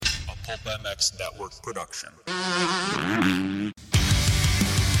Pulp MX Network production.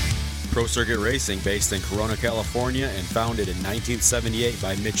 Pro Circuit Racing, based in Corona, California, and founded in 1978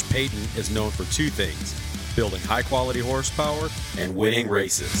 by Mitch Payton, is known for two things: building high-quality horsepower and winning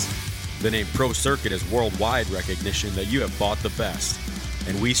races. The name Pro Circuit is worldwide recognition that you have bought the best,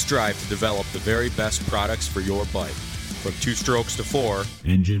 and we strive to develop the very best products for your bike. From 2 strokes to 4,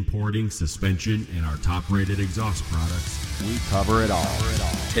 engine porting, suspension, and our top-rated exhaust products, we cover it all.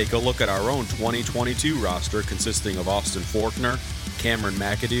 Take a look at our own 2022 roster consisting of Austin Faulkner, Cameron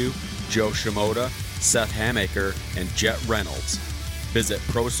McAdoo, Joe Shimoda, Seth Hamaker, and Jet Reynolds. Visit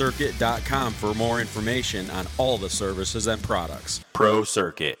ProCircuit.com for more information on all the services and products. Pro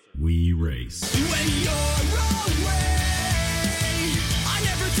Circuit. We race. When you're away, I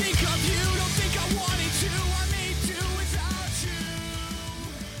never think of you, don't think I wanted to, I made do without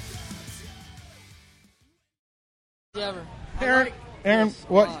you. Aaron,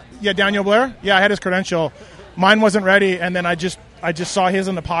 what? Yeah, Daniel Blair. Yeah, I had his credential. Mine wasn't ready, and then I just saw his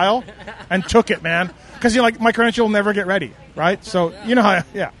in the pile and took it, man. Because my credential will never get ready, right? So you know how,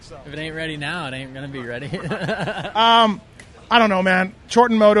 yeah. So. If it ain't ready now, it ain't gonna be ready. I don't know, man.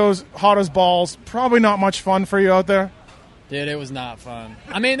 Shorten motos, hot as balls. Probably not much fun for you out there. Dude, it was not fun.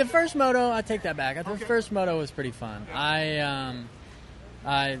 I mean, the first moto, I take that back. The first moto was pretty fun. I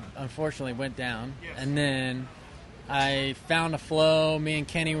unfortunately went down, and then I found a flow. Me and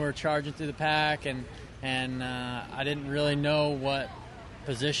Kenny were charging through the pack, and I didn't really know what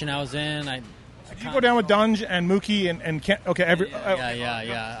position I was in. Did you go down with Dunge and Mookie and Ken? Okay,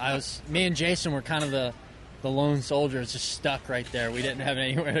 yeah. Me and Jason were kind of the lone soldiers, just stuck right there. We didn't have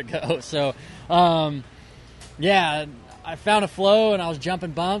anywhere to go. So, I found a flow, and I was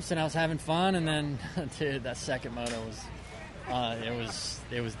jumping bumps, and I was having fun. And then, dude, that second moto was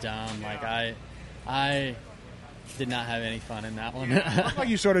it was dumb. Like I did not have any fun in that one. It looked like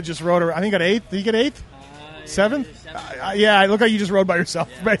you sort of just rode her. I think at 8th. Did you get 8th? 7th? Yeah, it looked like you just rode by yourself,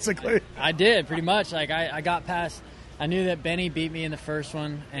 basically. I did, pretty much. Like, I got past... I knew that Benny beat me in the first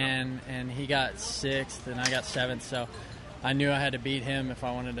one, and he got 6th, and I got 7th, so I knew I had to beat him if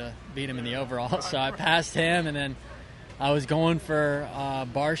I wanted to beat him in the overall. So I passed him, and then I was going for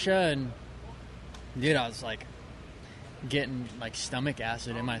Barcia, and, dude, I was, like, getting, like, stomach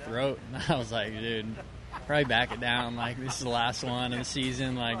acid in my throat. And I was like, dude, probably back it down. Like, this is the last one of the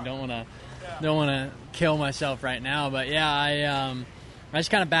season. Like, don't want to kill myself right now. But yeah, I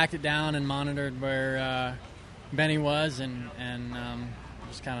just kind of backed it down and monitored where Benny was, and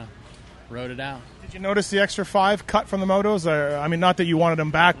just kind of rode it out. Did you notice the extra 5 cut from the motos? I mean, not that you wanted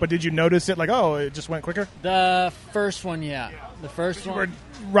them back, but did you notice it? Like, oh, it just went quicker. The first one, yeah. The first one, you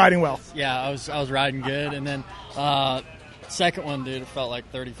were riding well. Yeah, I was riding good, and then second one, dude, it felt like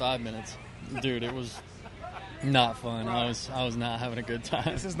 35 minutes. Dude, it was not fun. I was not having a good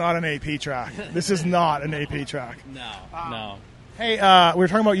time. This is not an AP track. This is not an AP track. No. Hey, we were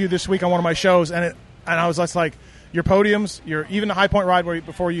talking about you this week on one of my shows, and I was just like, your podiums, even the High Point ride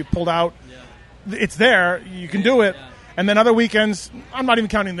before you pulled out, it's there. You can do it. Yeah. And then other weekends, I'm not even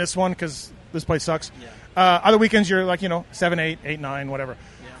counting this one because this place sucks. Yeah. Other weekends, you're like 7, 8, 8, 9, whatever.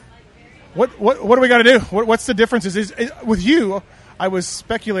 Yeah. What do we got to do? What's the difference? Is with you? I was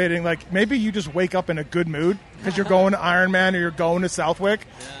speculating, like, maybe you just wake up in a good mood because you're going to Ironman or you're going to Southwick,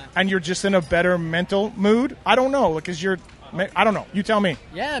 and you're just in a better mental mood. I don't know, because I don't know. You tell me.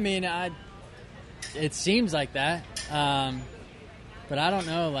 Yeah, I mean, it seems like that, but I don't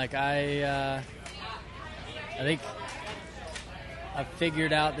know. Like, I think I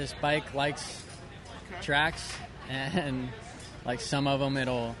figured out this bike likes tracks, and like some of them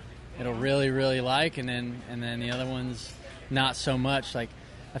it'll really, really like, and then the other ones not so much. Like,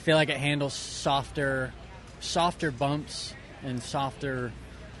 I feel like it handles softer bumps and softer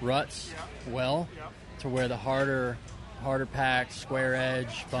ruts well, to where the harder packed square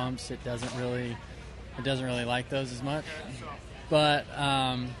edge bumps, it doesn't really like those as much. But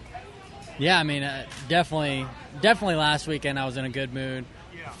yeah, I mean, definitely last weekend I was in a good mood.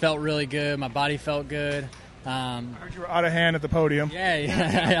 Felt really good. My body felt good. I heard you were out of hand at the podium.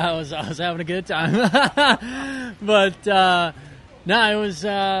 Yeah, I was having a good time. But no,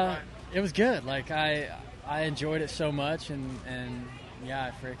 it was good. Like, I enjoyed it so much, and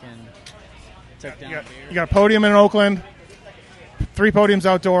yeah, I freaking took down. You got a podium in Oakland, 3 podiums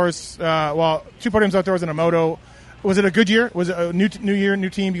outdoors. 2 podiums outdoors and a moto. Was it a good year? Was it a new year, new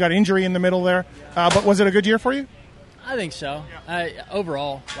team? You got an injury in the middle there, but was it a good year for you? I think so.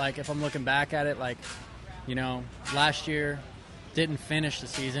 Overall, like, if I'm looking back at it, like, last year didn't finish the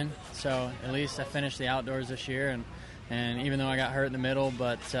season, so at least I finished the outdoors this year, and even though I got hurt in the middle,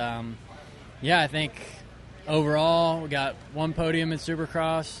 but yeah, I think overall we got 1 podium in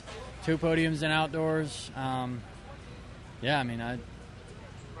Supercross, 2 podiums in outdoors. Yeah, I mean, I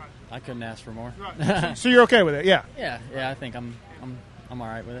couldn't ask for more. So you're okay with it? Yeah. Yeah, I think I'm all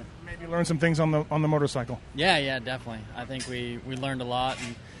right with it. Maybe learn some things on the motorcycle. Yeah, definitely. I think we learned a lot,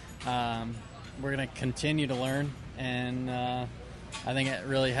 and we're going to continue to learn. And I think it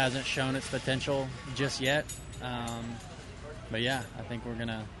really hasn't shown its potential just yet. But yeah, I think we're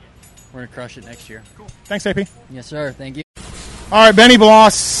gonna crush it next year. Cool. Thanks, AP. Yes, sir. Thank you. All right, Benny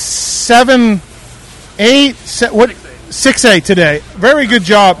Bloss, 6'8" today. Very good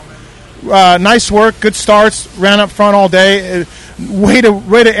job. Nice work. Good starts. Ran up front all day. Way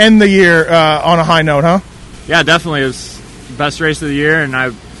to end the year on a high note, huh? Yeah, definitely. It was the best race of the year, and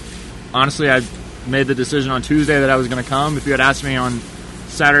I made the decision on Tuesday that I was going to come. If you had asked me on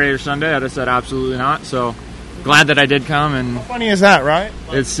Saturday or Sunday, I'd have said absolutely not. So glad that I did come. And how funny is that, right?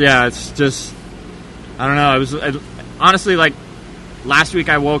 It's just, I don't know. It was honestly like last week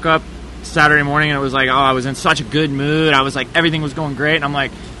I woke up Saturday morning and it was like, oh, I was in such a good mood. I was like, everything was going great. And I'm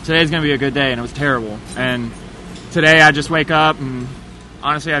like, today's going to be a good day. And it was terrible. And today I just wake up and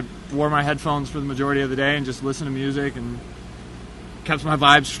honestly I wore my headphones for the majority of the day and just listened to music and kept my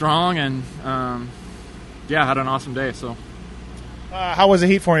vibes strong, and had an awesome day. So, how was the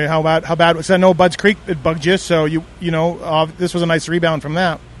heat for you? How bad? Because I know Bud's Creek it bugged you, so this was a nice rebound from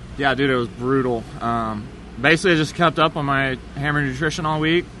that. Yeah, dude, it was brutal. Basically, I just kept up on my Hammer nutrition all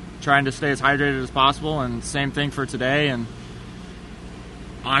week, trying to stay as hydrated as possible, and same thing for today. And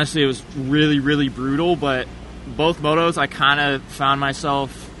honestly, it was really, really brutal. But both motos, I kind of found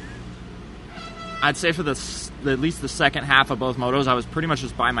myself. I'd say for at least the second half of both motos, I was pretty much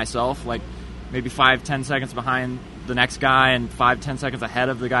just by myself, like maybe 5-10 seconds behind the next guy and 5-10 seconds ahead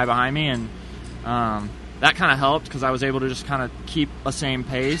of the guy behind me. And that kind of helped because I was able to just kind of keep a same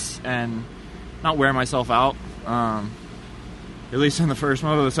pace and not wear myself out. At least in the first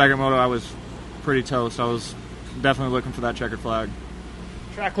moto. The second moto, I was pretty toast. I was definitely looking for that checkered flag.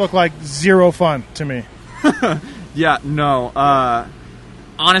 Track looked like zero fun to me. Yeah, no.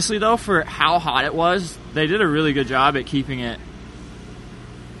 Honestly, though, for how hot it was, they did a really good job at keeping it,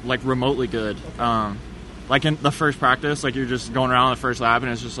 like, remotely good. Like, in the first practice, like, you're just going around the first lap,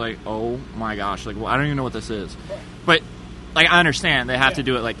 and it's just like, oh, my gosh. Like, well, I don't even know what this is. But, like, I understand. They have to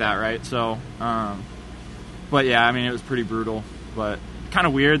do it like that, right? So, but, yeah, I mean, it was pretty brutal. But kind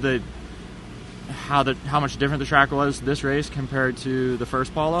of weird that how much different the track was this race compared to the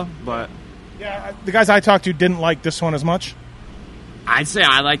first Pala. But yeah, the guys I talked to didn't like this one as much. I'd say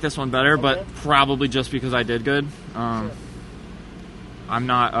I like this one better, but probably just because I did good. I'm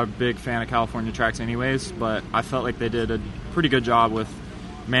not a big fan of California tracks anyways, but I felt like they did a pretty good job with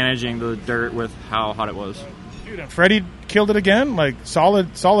managing the dirt with how hot it was. Dude, Freddie killed it again. Like,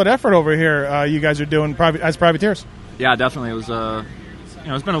 solid effort over here you guys are doing as privateers. Yeah, definitely. It was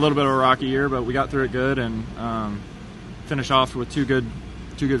it's been a little bit of a rocky year, but we got through it good and finished off with two good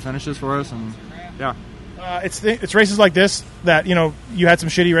finishes for us, and yeah. It's races like this that, you had some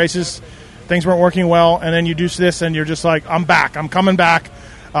shitty races, things weren't working well, and then you do this and you're just like, I'm back, I'm coming back.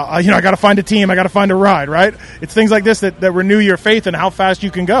 I got to find a team, I got to find a ride, right? It's things like this that renew your faith in how fast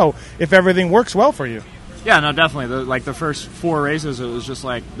you can go if everything works well for you. Yeah, no, definitely. The first 4 races, it was just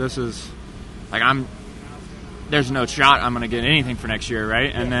like, this is, like, there's no shot I'm going to get anything for next year,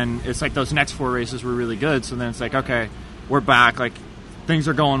 right? And then it's like those next 4 races were really good, so then it's like, okay, we're back, like, things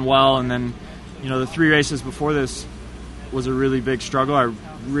are going well, and then the 3 races before this was a really big struggle. I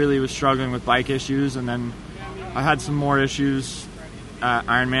really was struggling with bike issues, and then I had some more issues at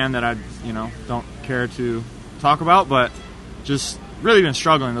Ironman that I, don't care to talk about, but just really been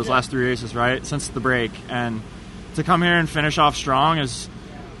struggling those last 3 races, right, since the break. And to come here and finish off strong is,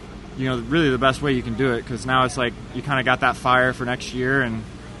 really the best way you can do it, because now it's like you kind of got that fire for next year, and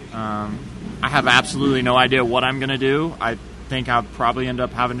I have absolutely no idea what I'm going to do. I think I'll probably end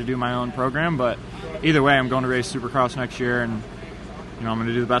up having to do my own program, but either way, I'm going to race Supercross next year, and I'm going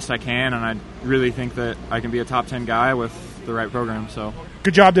to do the best I can, and I really think that I can be a top 10 guy with the right program. So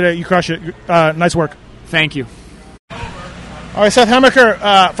good job today, you crushed it. Nice work. Thank you. All right, Seth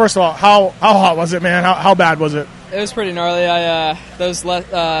Hemmicker, first of all, how hot was it, man? How bad was it? It was pretty gnarly. Those 2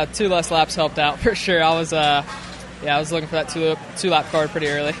 less laps helped out for sure. I was looking for that two lap card pretty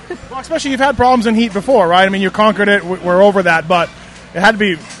early. Well, especially you've had problems in heat before, right? I mean, you conquered it. We're over that, but it had to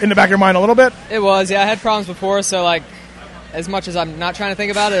be in the back of your mind a little bit. It was, yeah. I had problems before, so like, as much as I'm not trying to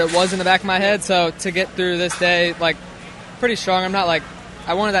think about it, it was in the back of my head. So to get through this day, like, pretty strong. I'm not like,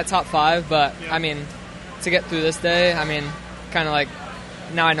 I wanted that top 5, but I mean, to get through this day, I mean, kind of like,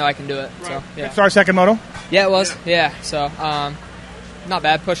 now I know I can do it. Right. So yeah. It's our second moto. Yeah, it was. Yeah. So not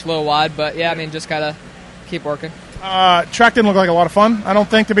bad. Pushed a little wide, but yeah, I mean, just gotta keep working. Track didn't look like a lot of fun, I don't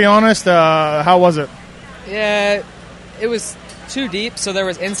think, to be honest. How was it? Yeah, it was too deep, so there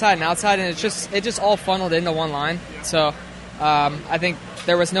was inside and outside, and it just all funneled into one line. So I think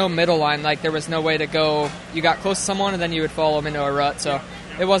there was no middle line. Like, there was no way to go. You got close to someone, and then you would follow them into a rut. So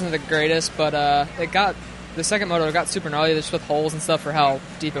it wasn't the greatest, but the second moto got super gnarly just with holes and stuff for how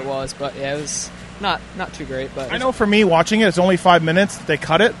deep it was. But yeah, it was not too great. But I know for me watching it, it's only 5 minutes that they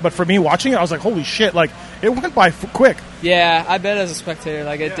cut it, but for me watching it, I was like, holy shit, like, it went by quick. Yeah, I bet as a spectator,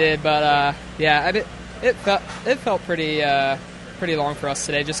 like, it did. But it felt pretty long for us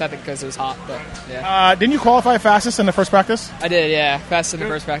today, just I think because it was hot. But yeah. Didn't you qualify fastest in the first practice? I did, yeah, fastest in the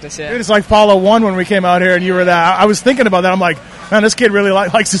first practice. Yeah, it's like Paulo won when we came out here, and you were that. I was thinking about that. I'm like, man, this kid really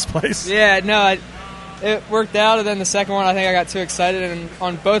likes this place. Yeah, no, it worked out, and then the second one, I think I got too excited, and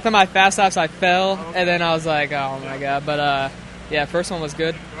on both of my fast laps, I fell, and then I was like, oh my god. But yeah, first one was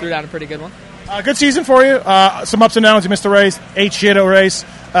good. Threw down a pretty good one. Good season for you. Some ups and downs. You missed a race, 8 Shito race.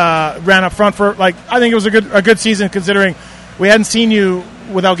 Ran up front for, like, I think it was a good season considering we hadn't seen you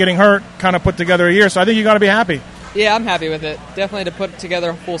without getting hurt kind of put together a year, so I think you got to be happy. Yeah, I'm happy with it. Definitely to put together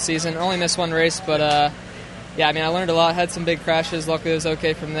a full season. Only missed one race, but yeah, I mean, I learned a lot, had some big crashes, luckily it was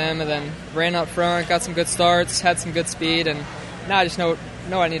okay from them, and then ran up front, got some good starts, had some good speed, and now I just know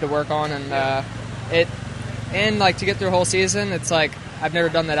what I need to work on, and like, to get through a whole season, it's like, I've never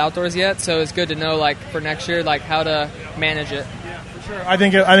done that outdoors yet, so it's good to know, like, for next year, like, how to manage it. Yeah, for sure. I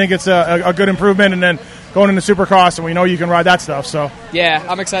think it's a good improvement, and then going into Supercross, and we know you can ride that stuff, so. Yeah,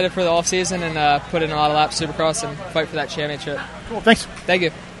 I'm excited for the off-season and put in a lot of laps Supercross and fight for that championship. Cool, thanks. Thank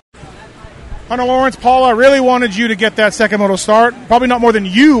you. Hunter Lawrence, Paula really wanted you to get that second moto start. Probably not more than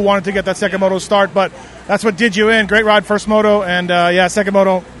you wanted to get that second moto start, but that's what did you in. Great ride, first moto, and yeah, second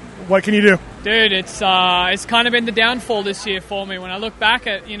moto. What can you do? Dude, it's kind of been the downfall this year for me. When I look back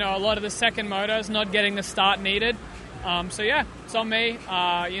at, a lot of the second motos not getting the start needed. So yeah, it's on me.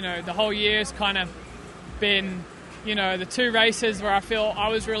 The whole year's kind of been, the 2 races where I feel I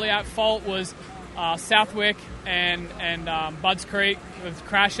was really at fault was Southwick and Budds Creek with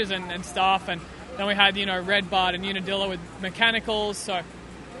crashes and stuff, and then we had Red Bud and Unadilla with mechanicals, so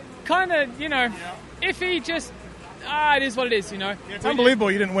kind of iffy. Just it is what it is. It's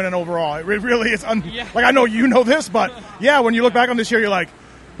unbelievable you didn't win an overall. It really is. Like, I know you know this, but yeah, when you look back on this year, you're like,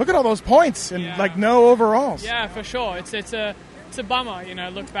 look at all those points and like no overalls. Yeah, for sure. It's a bummer,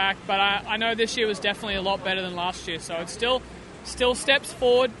 look back, but I know this year was definitely a lot better than last year, so it's still steps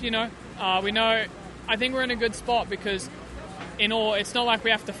forward. We know, I think we're in a good spot because it's not like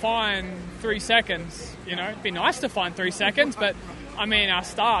we have to find 3 seconds. It'd be nice to find 3 seconds, but I mean, our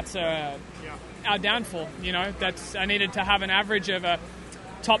starts are our downfall. I needed to have an average of a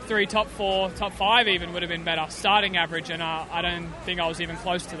top 3, top 4, top 5 even would have been better starting average, and I don't think I was even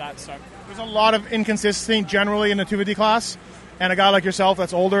close to that. So there's a lot of inconsistency generally in the 250 class, and a guy like yourself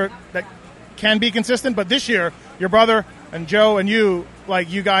that's older that can be consistent, but this year your brother and Joe and you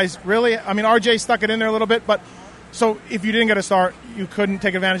guys really, I mean, RJ stuck it in there a little bit, but so if you didn't get a start, you couldn't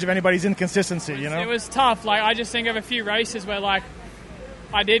take advantage of anybody's inconsistency. It was tough. Like, I just think of a few races where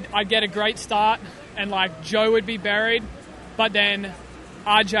I'd get a great start and Joe would be buried, but then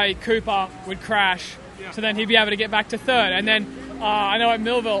RJ Cooper would crash, so then he'd be able to get back to third. And then I know at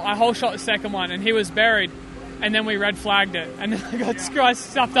Millville, I whole shot the second one, and he was buried, and then we red flagged it, and then I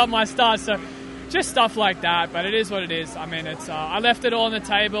stuffed up my start. So just stuff like that, but it is what it is. I mean, it's I left it all on the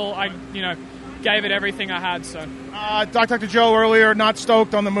table. I gave it everything I had. So I talked to Joe earlier. Not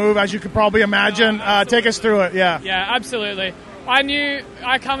stoked on the move, as you could probably imagine. Take us through it. Yeah, absolutely. I knew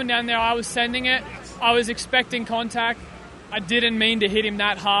coming down there, I was sending it. I was expecting contact. I didn't mean to hit him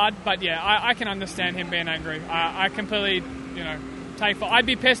that hard, but yeah, I can understand him being angry. I completely, take for. I'd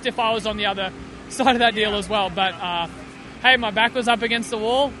be pissed if I was on the other side of that deal as well. But hey, my back was up against the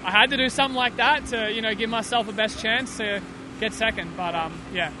wall. I had to do something like that to, give myself a best chance to get second. But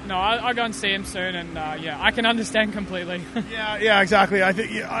I'll go and see him soon, and I can understand completely. yeah, exactly. I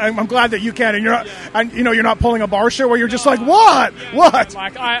think I'm glad that you can, and you're not pulling a Barsha where you're just like, what?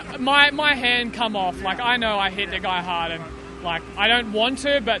 My hand come off. I know I hit the guy hard, and I don't want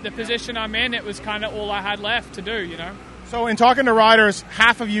to, but the position I'm in, it was kind of all I had left to do. So in talking to riders,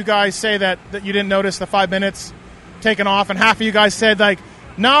 half of you guys say that you didn't notice the 5 minutes taken off, and half of you guys said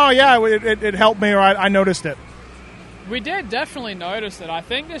no, yeah, it helped me, or I noticed it. We did definitely notice it. I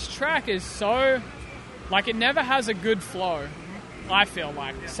think this track is so, it never has a good flow, I feel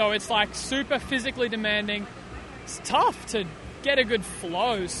like. So it's super physically demanding. It's tough to get a good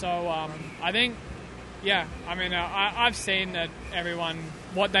flow. So I think, I've seen that everyone,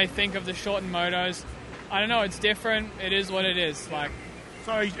 what they think of the shortened motos. I don't know, it's different. It is what it is.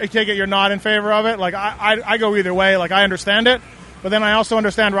 So I take it you're not in favor of it? Like, I go either way. Like, I understand it, but then I also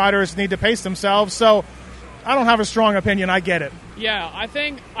understand riders need to pace themselves. So I don't have a strong opinion. I get it. Yeah, I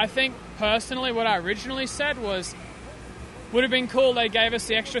think personally what I originally said was would have been cool they gave us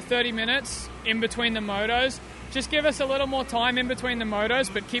the extra 30 minutes in between the motos. Just give us a little more time in between the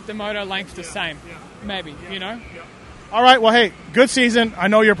motos, but keep the moto length the same. Maybe, you know? All right, well, hey, good season. I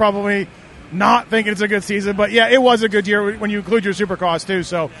know you're probably not thinking it's a good season, but yeah, it was a good year when you include your Supercross too.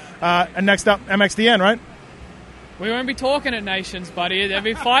 So, and next up, MXDN, right? We won't be talking at Nations, buddy. There'll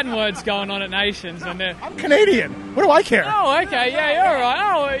be fighting words going on at Nations. And I'm Canadian. What do I care? Oh, okay. Yeah, you're all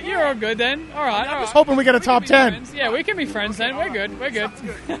right. Oh, you're all good then. All right. I'm just hoping we get a top 10. Friends. Yeah, we can be friends then. We're good.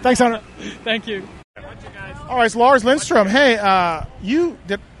 Thanks, Hunter. Thank you. All right, so Lars Lindstrom. Hey,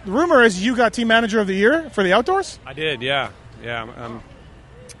 the rumor is you got team manager of the year for the outdoors? I did, yeah.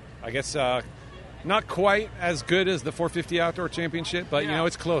 I guess not quite as good as the 450 Outdoor Championship, but,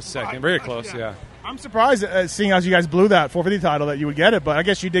 it's close second. Very close, yeah. I'm surprised, seeing as you guys blew that 450 title, that you would get it, but I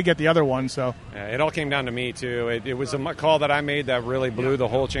guess you did get the other one, so. Yeah, it all came down to me, too. It was a call that I made that really blew the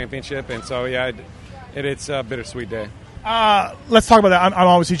whole championship, and so, yeah, it's a bittersweet day. Let's talk about that. I'm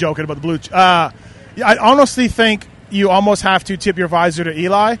obviously joking about the blue. I honestly think you almost have to tip your visor to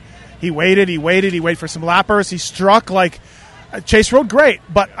Eli. He waited for some lappers. He struck like Chase rode great,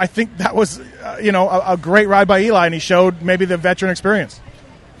 but I think that was, a great ride by Eli, and he showed maybe the veteran experience.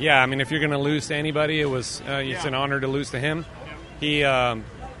 Yeah, I mean, if you're going to lose to anybody, it's an honor to lose to him. He, I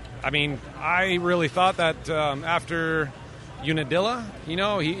really thought that after Unadilla,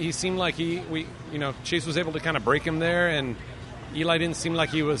 he seemed like Chase was able to kind of break him there, and Eli didn't seem like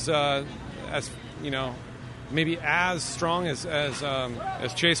he was maybe as strong as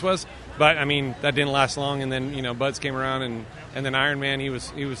Chase was. But I mean, that didn't last long, and then Buds came around, and then Ironman, he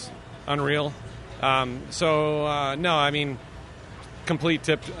was unreal. Complete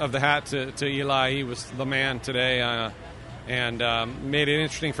tip of the hat to Eli. He was the man today, and made it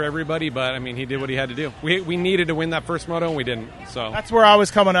interesting for everybody. But I mean, he did what he had to do. We needed to win that first moto, and we didn't. So that's where I was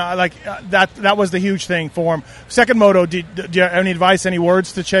coming. That was the huge thing for him. Second moto, do you have any advice, any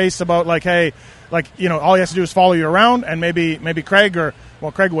words to Chase about all he has to do is follow you around, and maybe Craig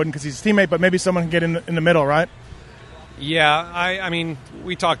Craig wouldn't because he's his teammate, but maybe someone can get in the middle, right? Yeah, I mean,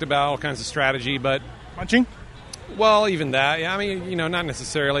 we talked about all kinds of strategy, but punching. Well, even that, yeah. I mean, not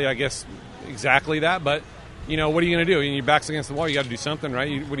necessarily, I guess, exactly that, but what are you going to do? Your back's against the wall. You got to do something,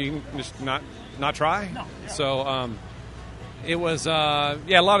 right? What do you just not try? No. So it was, a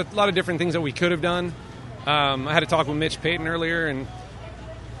lot of different things that we could have done. I had a talk with Mitch Payton earlier, and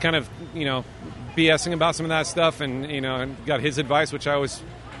kind of BSing about some of that stuff, and got his advice, which I always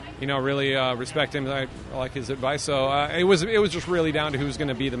really respect him. I like his advice. So it was just really down to who's going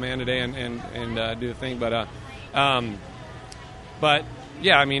to be the man today and do the thing, But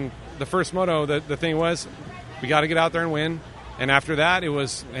yeah, I mean, the first moto, the thing was, we got to get out there and win. And after that, it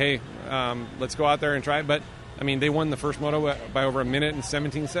was, hey, let's go out there and try it. But I mean, they won the first moto by over 1 minute and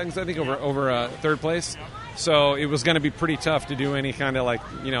 17 seconds, I think, over third place. So it was going to be pretty tough to do any kind of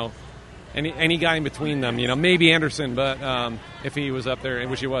any guy in between them. Maybe Anderson, but if he was up there,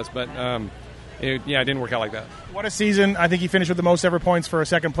 which he was, but. It didn't work out like that. What a season. I think he finished with the most ever points for a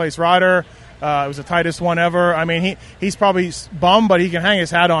second-place rider. It was the tightest one ever. I mean, he's probably bummed, but he can hang his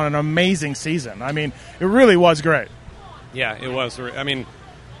hat on an amazing season. I mean, it really was great. Yeah, it was. I mean,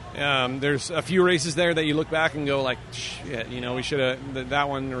 there's a few races there that you look back and go like, shit, we should have that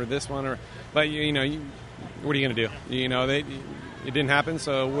one or this one. But, what are you going to do? It didn't happen,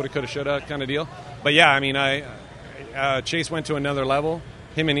 so woulda, coulda, shoulda kind of deal. But, yeah, I mean, Chase went to another level.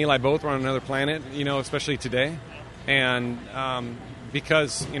 Him and Eli both were on another planet, especially today. And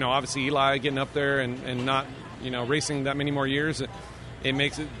because, obviously Eli getting up there and not, racing that many more years, it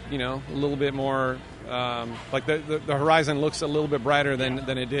makes it, a little bit more, like the horizon looks a little bit brighter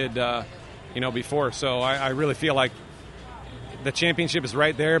than it did, before. So I really feel like the championship is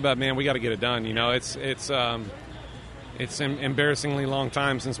right there, but, man, we got to get it done. It's an embarrassingly long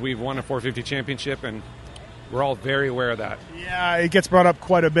time since we've won a 450 championship, and we're all very aware of that. Yeah, it gets brought up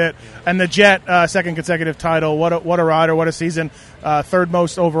quite a bit. And the Jet, second consecutive title. What a rider! What a season! Third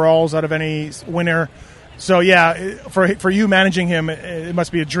most overalls out of any winner. So yeah, for you managing him, it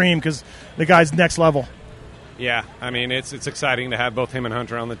must be a dream because the guy's next level. Yeah, I mean it's exciting to have both him and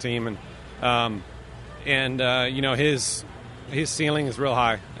Hunter on the team, and his ceiling is real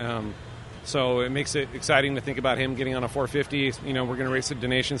high. So it makes it exciting to think about him getting on a 450. We're going to race at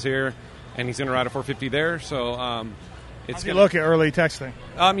Donations here. And he's going to ride a 450 there, so it's. How do you look at early texting?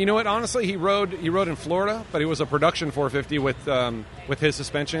 You know what? Honestly, he rode in Florida, but it was a production 450 with his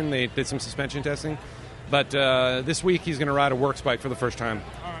suspension. They did some suspension testing, But this week he's going to ride a works bike for the first time.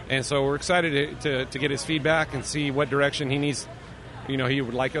 And so we're excited to get his feedback and see what direction he needs, he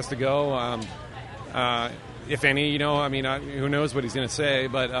would like us to go. If any, who knows what he's going to say,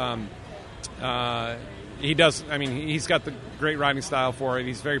 but he does. I mean, he's got the great riding style for it.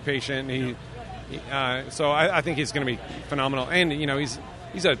 He's very patient. So I think he's going to be phenomenal. And,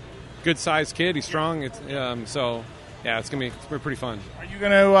 he's a good-sized kid. He's strong. It's going to be pretty fun. Are you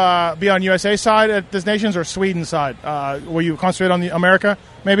going to be on USA side at this Nations or Sweden side? Will you concentrate on the America?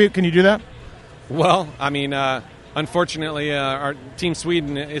 Maybe can you do that? Well, unfortunately, our Team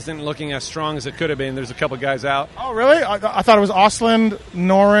Sweden isn't looking as strong as it could have been. There's a couple guys out. Oh, really? I thought it was Osland,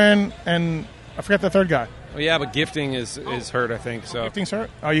 Norin, and I forget the third guy. Well, yeah, but Gifting is hurt, I think. So Gifting's hurt?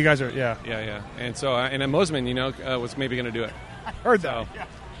 Oh, you guys are, yeah. Yeah. And so, and Mosman, was maybe going to do it. I heard that.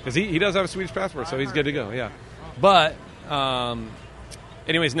 Because he does have a Swedish passport, so he's good to go, yeah. But,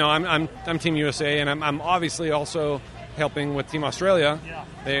 anyways, no, I'm Team USA, and I'm obviously also helping with Team Australia. Yeah.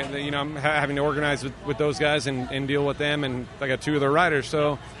 I'm having to organize with those guys and deal with them, and I got 2 of their riders,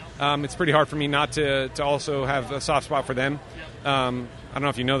 so it's pretty hard for me not to also have a soft spot for them. I don't know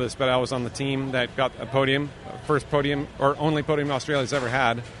if you know this, but I was on the team that got a podium, first podium or only podium Australia's ever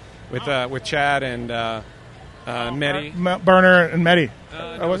had, with Chad and Mehdi. Burner and Mehdi.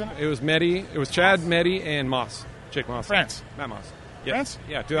 Wasn't it? It was Mehdi. It was Chad, Mehdi, and Moss. Jake Moss. France. Matt Moss. Yeah. France?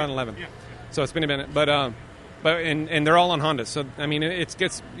 Yeah, 2011. Yeah. So it's been a minute, but they're all on Honda. So I mean, it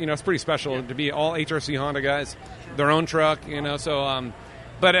gets it's pretty special to be all HRC Honda guys, their own truck. So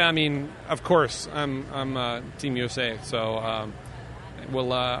but I mean, of course, I'm Team USA. So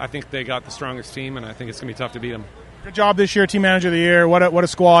I think they got the strongest team, and I think it's gonna be tough to beat them. Good job this year, Team Manager of the Year. What a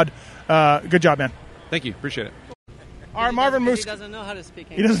squad. Good job, man. Thank you. Appreciate it. All right, Marvin Musquin. He doesn't know how to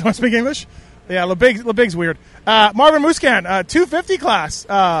speak English. He doesn't know how to speak English? Yeah, LeBig's weird. Marvin Musquin, 250 class.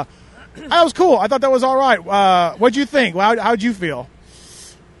 That was cool. I thought that was all right. What'd you think? How'd you feel?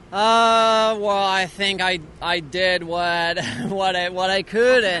 Well, I think I did what I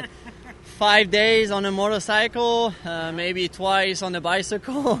could. And 5 days on a motorcycle, maybe twice on a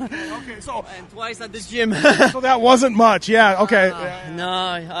bicycle. Okay, so and twice at the gym. So that wasn't much. Yeah. Okay. No,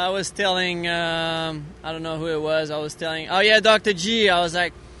 I was telling. I don't know who it was. I was telling. Oh yeah, Dr. G. I was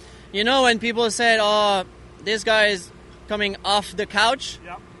like, when people said, "Oh, this guy is coming off the couch,"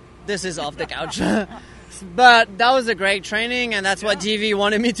 this is off the couch. But that was a great training, and that's what GV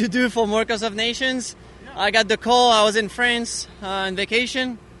wanted me to do for Workers of Nations. I got the call. I was in France on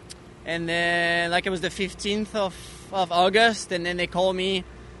vacation, and then it was the 15th of August, and then they called me.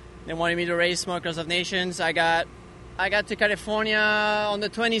 They wanted me to race Workers of Nations. I got to California on the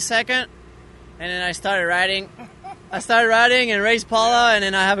 22nd, and then I started riding. And raced Paula, and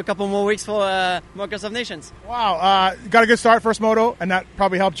then I have a couple more weeks for Workers of Nations. Wow. Got a good start first moto, and that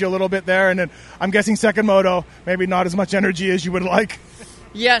probably helped you a little bit there. And then I'm guessing second moto, maybe not as much energy as you would like.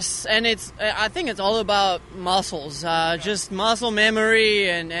 Yes, and I think it's all about muscles, just muscle memory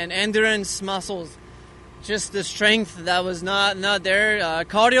and endurance muscles. Just the strength that was not there.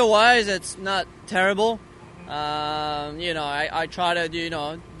 Cardio-wise, it's not terrible. I try to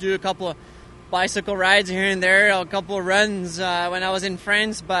do a couple of bicycle rides here and there, a couple of runs when I was in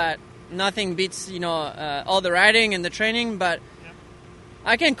France, but nothing beats all the riding and the training. But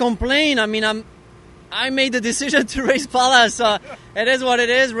I can't complain. I mean, I made the decision to race Paula, so it is what it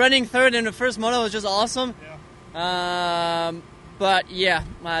is. Running third in the first moto was just awesome. But yeah,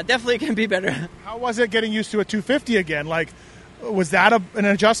 definitely can be better. How was it getting used to a 250 again? Was that an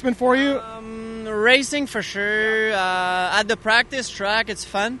adjustment for you? Racing for sure. At the practice track, it's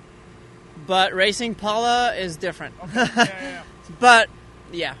fun. But racing Paula is different. Okay. But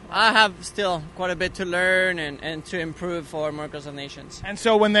yeah, I have still quite a bit to learn and to improve for Workers of Nations. And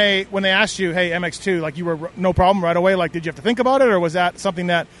so when they asked you, hey, MX2, you were no problem right away, did you have to think about it, or was that something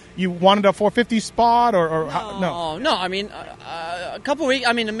that you wanted a 450 spot, or No, I mean, a couple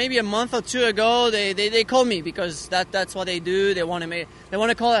weeks, maybe a month or two ago, they called me because that's what they do. They want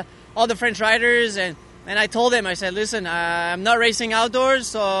to call all the French riders, and I told them, I said, listen, I'm not racing outdoors,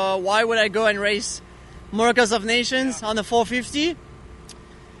 so why would I go and race Workers of Nations on the 450?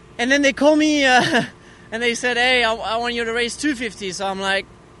 And then they called me and they said, hey, I want you to race 250. So I'm like,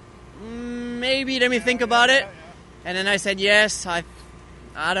 maybe, let me think about it. And then I said, yes, I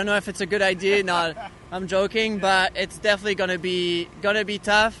don't know if it's a good idea. No, I'm joking, but it's definitely gonna be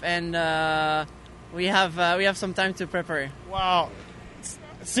tough, and we have some time to prepare. Wow,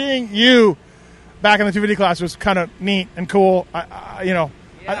 seeing you back in the 250 class was kind of neat and cool.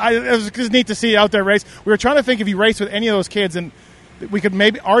 It was just neat to see you out there race. We were trying to think if you raced with any of those kids, and we could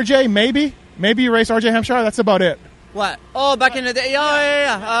maybe RJ, maybe you race RJ Hampshire. That's about it. What? Oh, back in the day.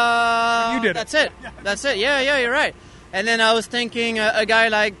 Yeah. You did it. That's it. That's it. Yeah, you're right. And then I was thinking a guy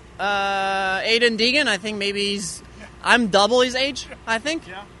like Aiden Deegan. I think maybe I'm double his age, I think.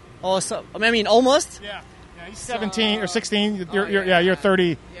 Yeah. Also, I mean, almost. Yeah. He's 17 or 16. You're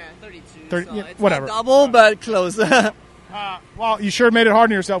 30. Yeah, 32. 30 So it's whatever. not double, but close. Well, you sure made it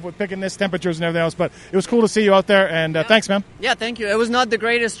hard on yourself with picking this temperatures and everything else, but it was cool to see you out there, and thanks, man. Yeah, thank you. It was not the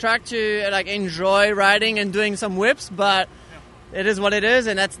greatest track to enjoy riding and doing some whips, but it is what it is,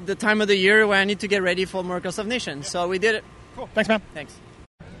 and that's the time of the year where I need to get ready for Miracles of Nations. So we did it. Cool. Thanks, man. Thanks.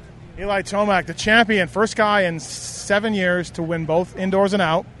 Eli Tomac, the champion, first guy in 7 years to win both indoors and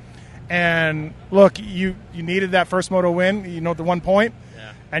out. And look, you needed that first moto win, the 1 point.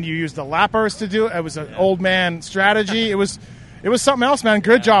 And you used the lappers to do it. It was an old man strategy. It was something else, man.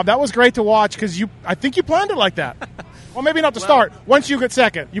 Good job. That was great to watch because I think you planned it like that. Well, maybe not to start. Once you get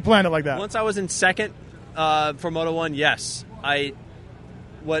second, you planned it like that. Once I was in second for Moto 1, yes. I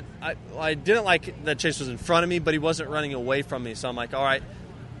didn't like that Chase was in front of me, but he wasn't running away from me. So I'm like, all right,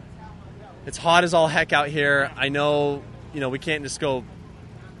 it's hot as all heck out here. I know, we can't just go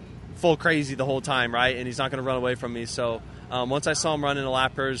full crazy the whole time, right? And he's not going to run away from me. So once I saw him running the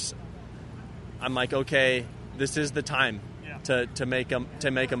lappers, I'm like, okay, this is the time to make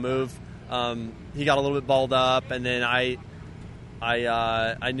a move. He got a little bit balled up, and then I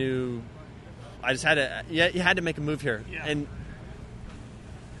knew I just had to. Yeah, you had to make a move here, and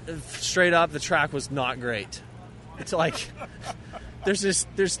straight up, the track was not great. It's like it's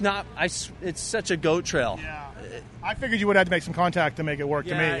such a goat trail. Yeah. I figured you would have to make some contact to make it work.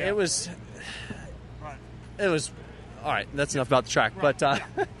 To me, it was. It was. All right, that's enough about the track. Right. But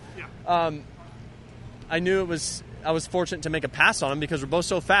I knew it was. I was fortunate to make a pass on him because we're both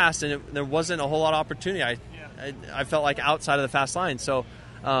so fast, and there wasn't a whole lot of opportunity. I felt like outside of the fast line, so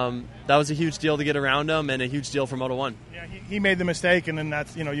that was a huge deal to get around him, and a huge deal for Moto 1. Yeah, he made the mistake, and then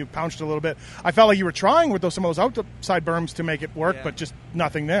that's you pounched a little bit. I felt like you were trying with some of those outside berms to make it work, but just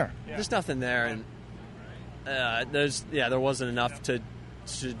nothing there. Just nothing there, and there wasn't enough to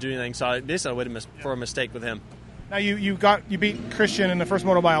do anything. So I basically waited for a mistake with him. Now you beat Christian in the first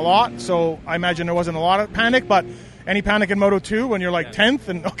moto by a lot, so I imagine there wasn't a lot of panic. But any panic in Moto 2 when you're 10th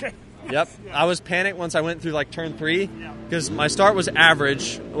and okay? Yep, I was panicked once I went through turn 3 because my start was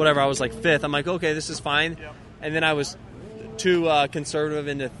average, whatever. I was 5th. I'm like, okay, this is fine. And then I was too conservative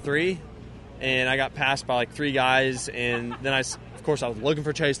into 3, and I got passed by 3 guys. And then I was looking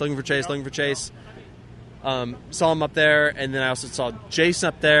for Chase. Saw him up there, and then I also saw Jason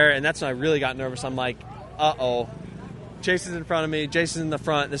up there, and that's when I really got nervous. I'm like, uh-oh, Chase is in front of me, Jason's in the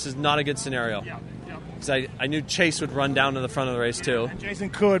front. This is not a good scenario. Because I knew Chase would run down to the front of the race, too. And Jason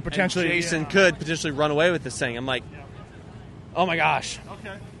could potentially run away with this thing. I'm like, oh, my gosh.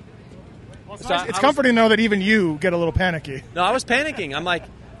 Okay. Well, it's comforting to know that even you get a little panicky. No, I was panicking. I'm like,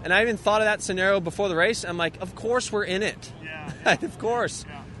 and I even thought of that scenario before the race. I'm like, of course we're in it. Yeah. Of course.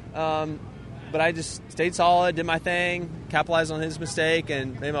 Yeah. But I just stayed solid, did my thing, capitalized on his mistake,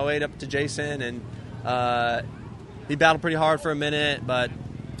 and made my way up to Jason. And he battled pretty hard for a minute, but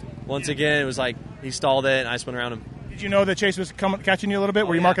once again, it was he stalled it, and I just went around him. Did you know that Chase was catching you a little bit?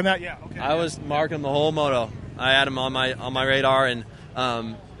 Were you marking that? Yeah. Okay. I was marking him the whole moto. I had him on my radar, and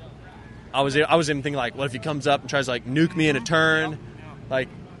I was even thinking what if he comes up and tries to nuke me in a turn? At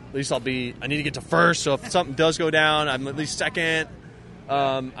least I need to get to first, so if something does go down, I'm at least second.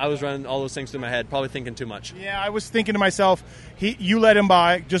 I was running all those things through my head, probably thinking too much. Yeah, I was thinking to myself, you let him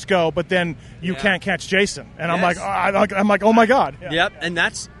by, just go, but then you can't catch Jason, and yes. I'm like, oh my God. Yeah. Yep, and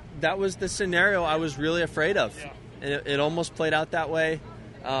that was the scenario I was really afraid of, and it almost played out that way.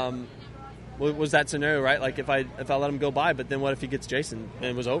 Was that scenario, right? If I let him go by, but then what if he gets Jason and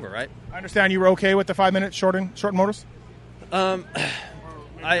it was over, right? I understand you were okay with the 5-minute short motors. I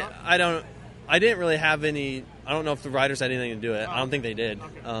didn't really have any. I don't know if the riders had anything to do with it. I don't think they did.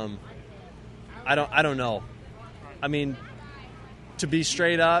 I don't know. I mean, to be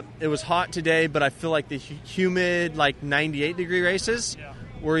straight up, it was hot today, but I feel like the humid 98-degree races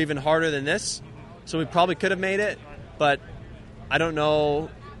were even harder than this. So we probably could have made it, but I don't know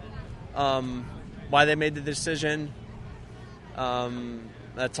why they made the decision.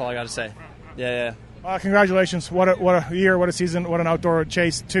 That's all I got to say. Yeah. Congratulations! What a year! What a season! What an outdoor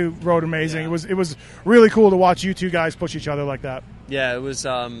Chase 2 rode amazing. Yeah. It was really cool to watch you two guys push each other like that. Yeah, it was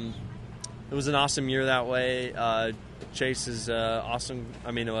an awesome year that way. Chase is awesome.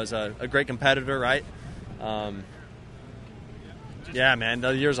 I mean, it was a great competitor, right? Yeah, man,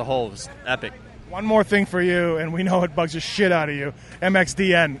 the year as a whole was epic. One more thing for you, and we know it bugs the shit out of you.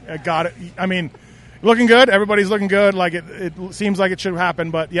 MXDN got it. I mean, looking good. Everybody's looking good. Like it seems like it should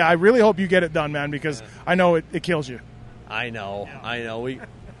happen. But yeah, I really hope you get it done, man, because I know it kills you. I know.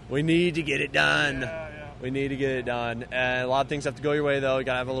 We need to get it done. We need to get it done. And a lot of things have to go your way, though. You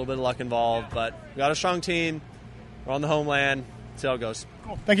got to have a little bit of luck involved. But we got a strong team. We're on the homeland. See how it goes.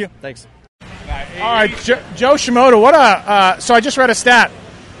 Cool. Thank you. Thanks. All right, Joe Shimoda. What so I just read a stat.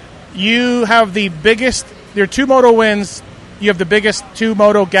 You have the biggest. Your 2 moto wins. You have the biggest 2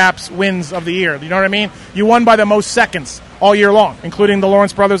 moto gaps wins of the year. You know what I mean? You won by the most seconds all year long, including the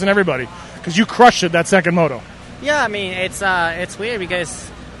Lawrence brothers and everybody, because you crushed it that second moto. Yeah, I mean it's weird because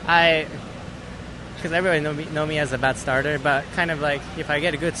everybody know me as a bad starter, but kind of like if I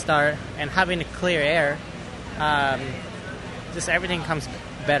get a good start and having a clear air, just everything comes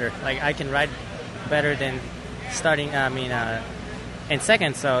better. Like I can ride better than starting. In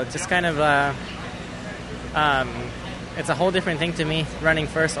second. So just kind of it's a whole different thing to me running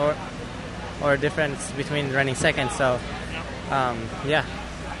first or difference between running second. So yeah.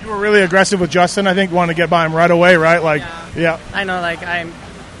 You were really aggressive with Justin. I think wanted to get by him right away, right? Like yeah. I know. Like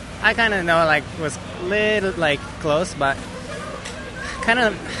I kind of know like was little like close, but kind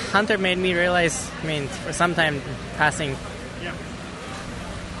of Hunter made me realize. I mean, for some time passing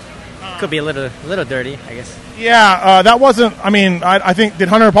could be a little dirty, I guess. Yeah, that wasn't. I mean, I think did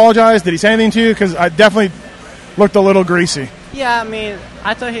Hunter apologize? Did he say anything to you? Because I definitely looked a little greasy. Yeah, I mean,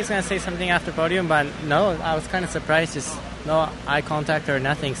 I thought he was gonna say something after podium, but no, I was kind of surprised. Just no eye contact or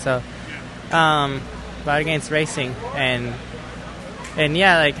nothing. So, but against racing and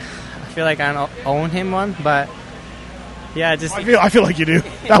yeah, like I feel like I own him one, but yeah, just I feel like you do.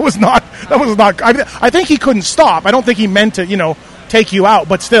 That was not. I think he couldn't stop. I don't think he meant to, take you out,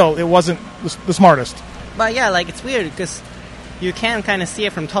 but still, it wasn't the smartest. But yeah, like it's weird because you can kind of see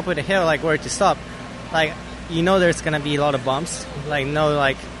it from top of the hill, like where to stop. Like there's gonna be a lot of bumps. Like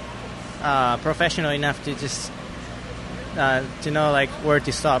professional enough to just to know like where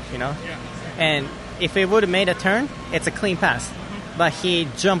to stop. Yeah. And if it would have made a turn, it's a clean pass. But he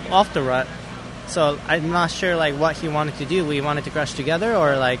jumped off the rut, so I'm not sure like what he wanted to do. We wanted to crush together,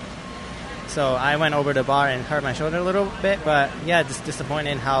 or like. So I went over the bar and hurt my shoulder a little bit, but yeah, just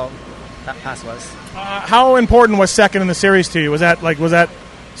disappointed in how that pass was. How important was second in the series to you? Was that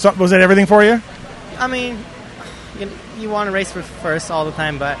everything for you? I mean, you want to race for first all the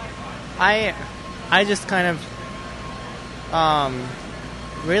time, but I just kind of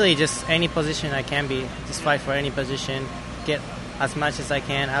really just any position I can be, just fight for any position, get as much as I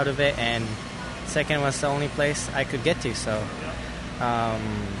can out of it, and second was the only place I could get to. So.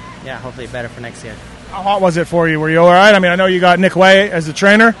 Yeah, hopefully better for next year. How hot was it for you? Were you all right? I mean, I know you got Nick Way as the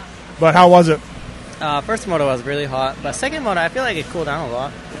trainer, but how was it? First moto was really hot, but second moto I feel like it cooled down a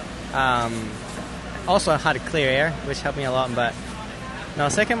lot. Also, I had a clear air, which helped me a lot, but no,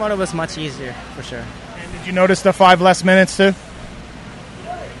 second moto was much easier for sure. And did you notice the 5 less minutes too?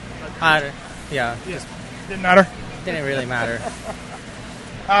 Yeah. Didn't matter? Didn't really matter.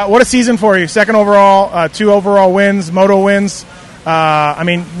 What a season for you. Second overall, 2 overall wins, moto wins. I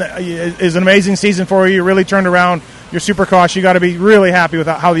mean, it's an amazing season for you. You really turned around your Supercross. You got to be really happy with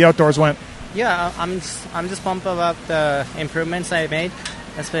how the outdoors went. Yeah, I'm just pumped about the improvements I made,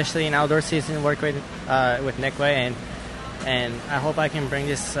 especially in outdoor season. Work with Nick Way, and I hope I can bring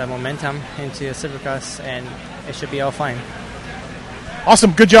this momentum into Supercross, and it should be all fine.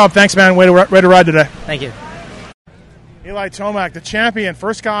 Awesome, good job. Thanks, man. Way to ride today. Thank you. Eli Tomac, the champion,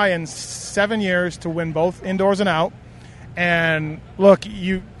 first guy in 7 years to win both indoors and out. And look,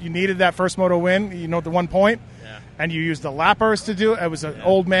 you needed that first moto win, the 1 point, and you used the lappers to do it. It was an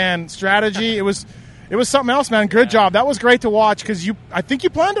old man strategy. It was something else, man. Good job. That was great to watch because I think you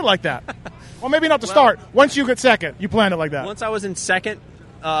planned it like that. Well, maybe not to start. Once you get second, you planned it like that. Once I was in second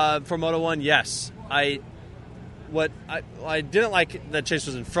for Moto 1, yes. I didn't like that Chase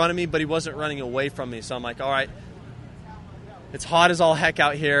was in front of me, but he wasn't running away from me. So I'm like, all right, it's hot as all heck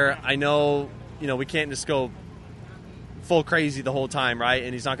out here. I know, we can't just go full crazy the whole time, right?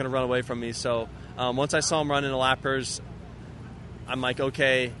 And he's not going to run away from me. So once I saw him running the lappers, I'm like,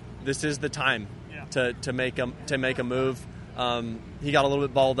 okay, this is the time to make a move. He got a little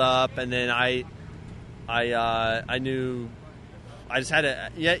bit balled up, and then I knew I just had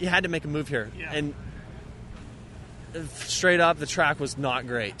to. Yeah, you had to make a move here, and straight up, the track was not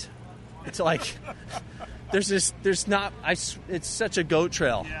great. It's like there's not. It's such a goat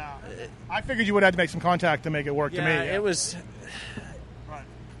trail. Yeah. I figured you would have to make some contact to make it work to me. Yeah, it was. Right.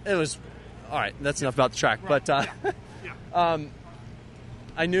 It was. All right, that's enough about the track. Right. But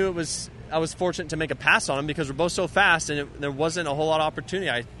I knew it was. I was fortunate to make a pass on him because we're both so fast, and there wasn't a whole lot of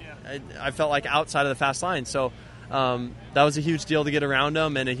opportunity. I felt like outside of the fast line, so that was a huge deal to get around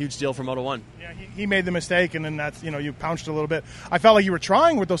him and a huge deal for Moto 1. Yeah, he made the mistake, and then that's, you pounced a little bit. I felt like you were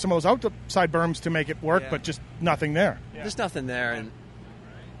trying with some of those outside berms to make it work, but just nothing there. There's nothing there,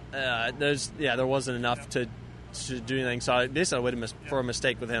 and there wasn't enough to do anything. So I basically waited for a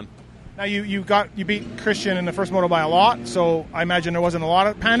mistake with him. Now you beat Christian in the first moto by a lot, so I imagine there wasn't a lot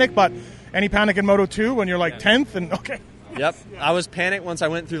of panic. But any panic in Moto 2 when you're like 10th and okay? Yep, I was panicked once I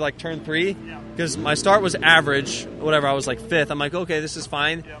went through like turn 3 because my start was average, whatever. I was like 5th. I'm like, okay, this is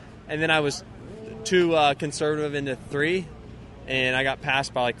fine, and then I was too conservative into 3, and I got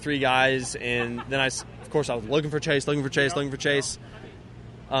passed by like 3 guys, and then I was looking for Chase.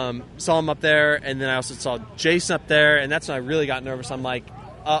 Saw him up there, and then I also saw Jason up there, and that's when I really got nervous. I'm like,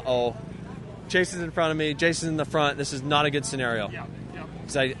 uh-oh, Chase is in front of me, Jason's in the front. This is not a good scenario.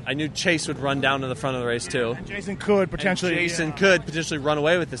 Because I knew Chase would run down to the front of the race, too. And Jason could potentially run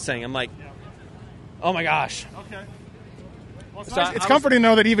away with this thing. I'm like, oh, my gosh. Okay. Well, it's comforting to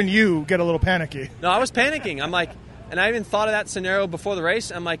know that even you get a little panicky. No, I was panicking. I'm like, and I even thought of that scenario before the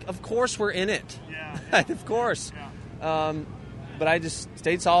race. I'm like, of course we're in it. Yeah. Of course. Yeah. But I just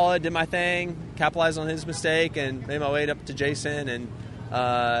stayed solid, did my thing, capitalized on his mistake, and made my way up to Jason. And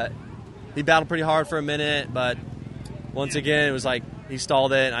he battled pretty hard for a minute, but once again, it was like he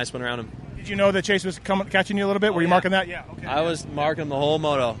stalled it, and I just went around him. Did you know that Chase was catching you a little bit? Were you marking that? Yeah. Okay. I was marking him the whole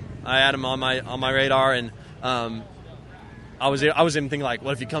moto. I had him on my radar, and I was even thinking like,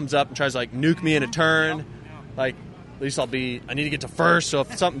 what if he comes up and tries to like nuke me in a turn? Like, at least I need to get to first, so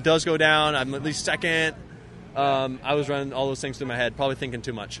if something does go down, I'm at least second. I was running all those things through my head, probably thinking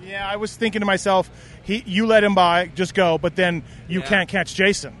too much. Yeah, I was thinking to myself, you let him by, just go, but then you can't catch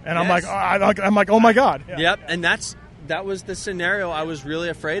Jason, and yes. I'm like, oh my God. Yeah. Yep, and that was the scenario I was really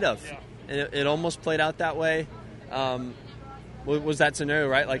afraid of, and it almost played out that way. Was that scenario,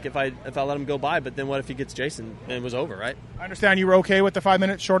 right? Like if I let him go by, but then what if he gets Jason and it was over, right? I understand you were okay with the 5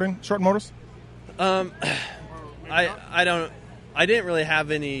 minute shorten motos. I didn't really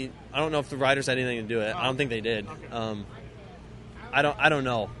have any. I don't know if the riders had anything to do it. I don't think they did. I don't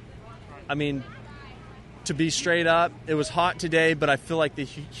know. I mean, to be straight up, it was hot today, but I feel like the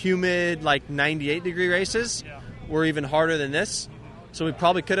humid, like 98-degree races were even harder than this. So we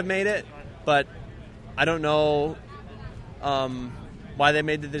probably could have made it, but I don't know why they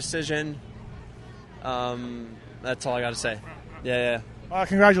made the decision. That's all I got to say. Yeah.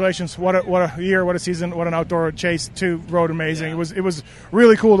 Congratulations! What a year! What a season! What an outdoor Chase 2 rode amazing. Yeah. It was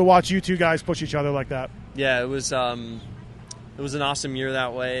really cool to watch you two guys push each other like that. Yeah, it was an awesome year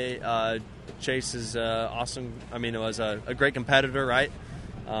that way. Chase is awesome. I mean, it was a great competitor, right?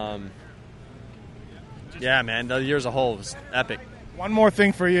 Yeah, man. The year as a whole was epic. One more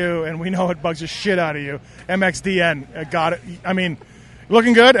thing for you, and we know it bugs the shit out of you. MXDN got it. I mean,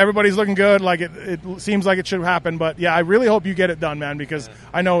 looking good. Everybody's looking good. Like it seems like it should happen. But yeah, I really hope you get it done, man, because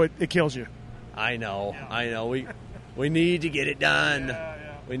I know it kills you. I know. We need to get it done. Yeah.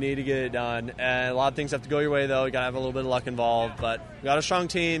 We need to get it done. And a lot of things have to go your way, though. You gotta have a little bit of luck involved. But we got a strong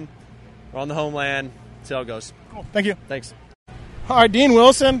team. We're on the homeland. See how it goes. Cool. Thank you. Thanks. All right, Dean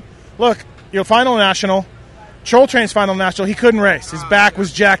Wilson. Look, your final national. Troll Train's final national. He couldn't race. His back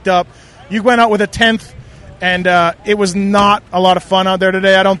was jacked up. You went out with a 10th. And it was not a lot of fun out there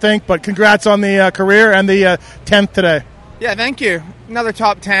today, I don't think. But congrats on the career and the 10th today. Yeah, thank you. Another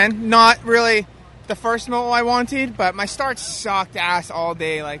top 10. Not really the first moto I wanted, but my start sucked ass all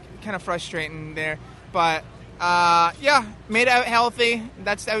day. Like, kind of frustrating there. But, yeah, made it out healthy.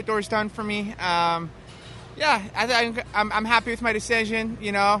 That's the outdoors done for me. I'm happy with my decision,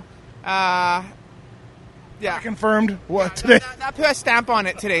 you know. Yeah, confirmed what today. That put a stamp on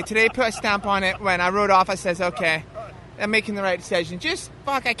it today. Today put a stamp on it. When I rode off, I says, okay, I'm making the right decision.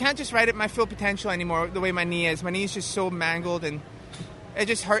 I can't just ride at my full potential anymore the way my knee is. My knee is just so mangled, and it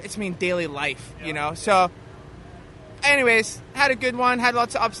just hurts me in daily life, you know. So, anyways, had a good one. Had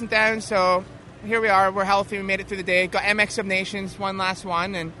lots of ups and downs. So here we are. We're healthy. We made it through the day. Got MX of Nations, one last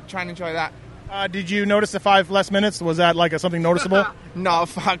one, and trying to enjoy that. Did you notice the 5 less minutes? Was that like something noticeable? No,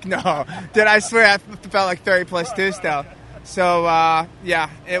 fuck no. Dude, I swear I felt like 30 plus 2 still. So, yeah,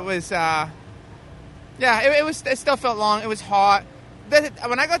 it was, it still felt long. It was hot.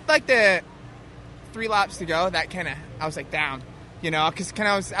 When I got like the 3 laps to go, I was like down, you know, because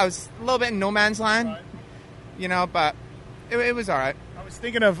I was a little bit in no man's land, you know, but it was all right. I was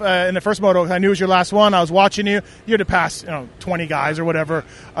thinking of in the first moto, I knew it was your last one. I was watching you. You had to pass, 20 guys or whatever.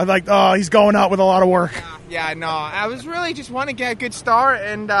 I was like, oh, he's going out with a lot of work. Yeah, no. I was really just want to get a good start,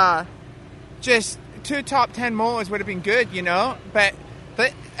 and just 2 top 10 motos would have been good, you know. But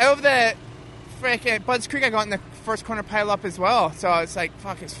over the Budds Creek, I got in the first corner pile up as well. So it's like,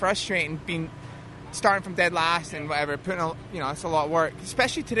 fuck, it's frustrating being starting from dead last and whatever, it's a lot of work.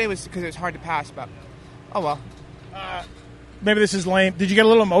 Especially today was because it was hard to pass, but oh well. Maybe this is lame. Did you get a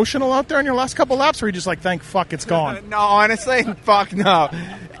little emotional out there in your last couple laps, or were you just like, thank fuck, it's gone? No, honestly, fuck no.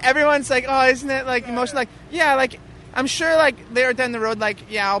 Everyone's like, oh, isn't it like emotional? Like, yeah, like I'm sure like later down the road, like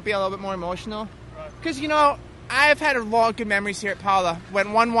I'll be a little bit more emotional because I've had a lot of good memories here at Pala. Went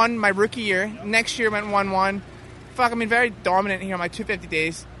 1-1 my rookie year. Next year went 1-1. Fuck, I mean, very dominant here on my 250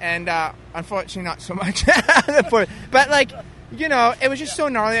 days, and unfortunately not so much. But like, it was just so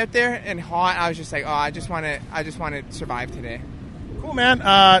gnarly out there and hot. I was just like, oh, I just want to survive today. Cool, man.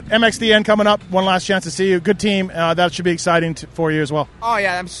 MXDN coming up. One last chance to see you. Good team. That should be exciting for you as well. Oh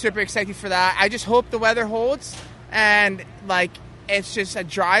yeah, I'm super excited for that. I just hope the weather holds and like it's just a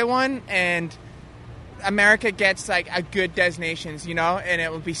dry one and America gets like a good destinations, and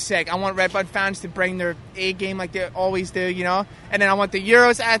it would be sick. I want Red Bud fans to bring their A game like they always do, and then I want the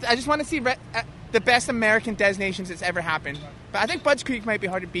Euros. I just want to see the best American destinations that's ever happened. But I think Bud's Creek might be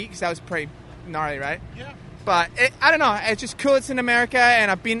hard to beat because that was pretty gnarly, right? Yeah. But I don't know. It's just cool. It's in America,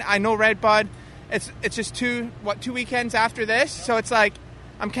 and I know Red Bud. It's just 2 weekends after this, so it's like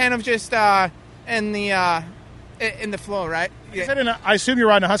I'm kind of just in the flow, right? Yeah. I assume you're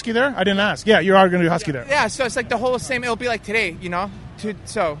riding a Husky there? I didn't ask. Yeah, you are going to do Husky there. Yeah, so it's like the whole same. It'll be like today,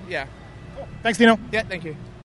 So, yeah. Thanks, Dino. Yeah, thank you.